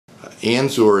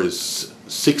Anzor is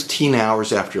 16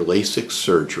 hours after LASIK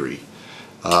surgery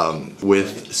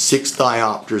with 6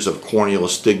 diopters of corneal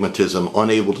astigmatism,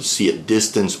 unable to see at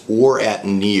distance or at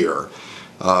near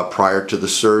prior to the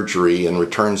surgery, and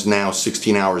returns now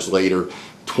 16 hours later,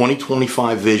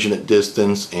 20/25 vision at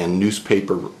distance and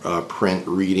newspaper print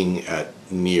reading at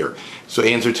near. So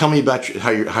Anzor, tell me about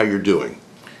how you're doing.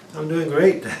 I'm doing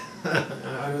great.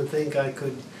 I don't think I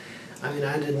could. I mean,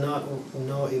 I did not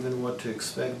know even what to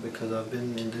expect, because I've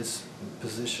been in this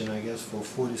position, I guess, for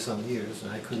 40-some years,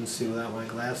 and I couldn't see without my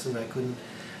glasses.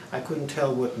 I couldn't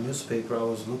tell what newspaper I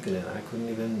was looking at. I couldn't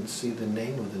even see the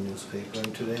name of the newspaper.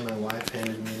 And today my wife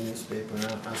handed me a newspaper,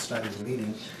 and I started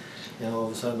reading. And all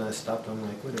of a sudden I stopped. I'm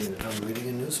like, wait a minute, I'm reading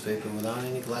a newspaper without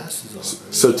any glasses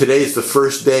on. So today is the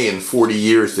first day in 40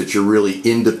 years that you're really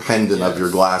independent of your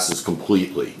glasses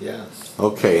completely. Yes.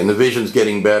 Okay, and the vision's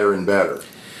getting better and better.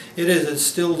 It is. It's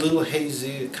still a little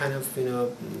hazy, kind of, you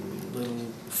know, a little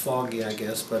foggy, I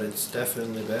guess, but it's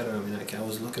definitely better. I mean, I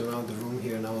was looking around the room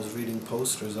here and I was reading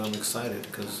posters. I'm excited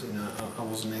because, you know, I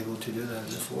wasn't able to do that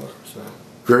before. So.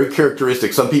 Very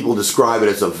characteristic. Some people describe it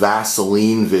as a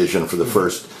Vaseline vision for the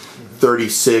first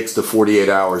 36 to 48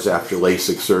 hours after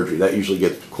LASIK surgery. That usually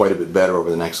gets quite a bit better over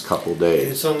the next couple of days.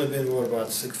 It's only been, what,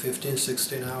 about 15,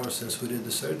 16 hours since we did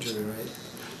the surgery, right?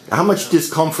 How much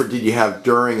discomfort did you have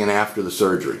during and after the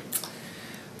surgery?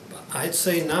 I'd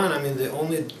say none. I mean, the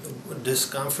only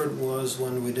discomfort was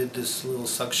when we did this little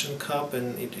suction cup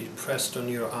and it pressed on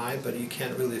your eye, but you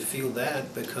can't really feel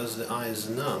that because the eye is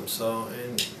numb. So,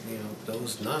 and you know, that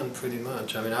was none pretty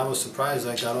much. I mean, I was surprised.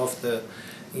 I got off the,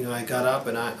 you know, I got up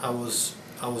and I was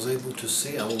able to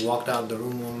see. I walked out the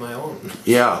room on my own.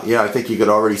 Yeah, I think you could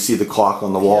already see the clock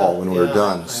on the wall when we were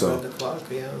done. I read the clock,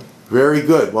 yeah. Very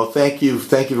good. Well, thank you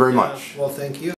very much. Well, thank you.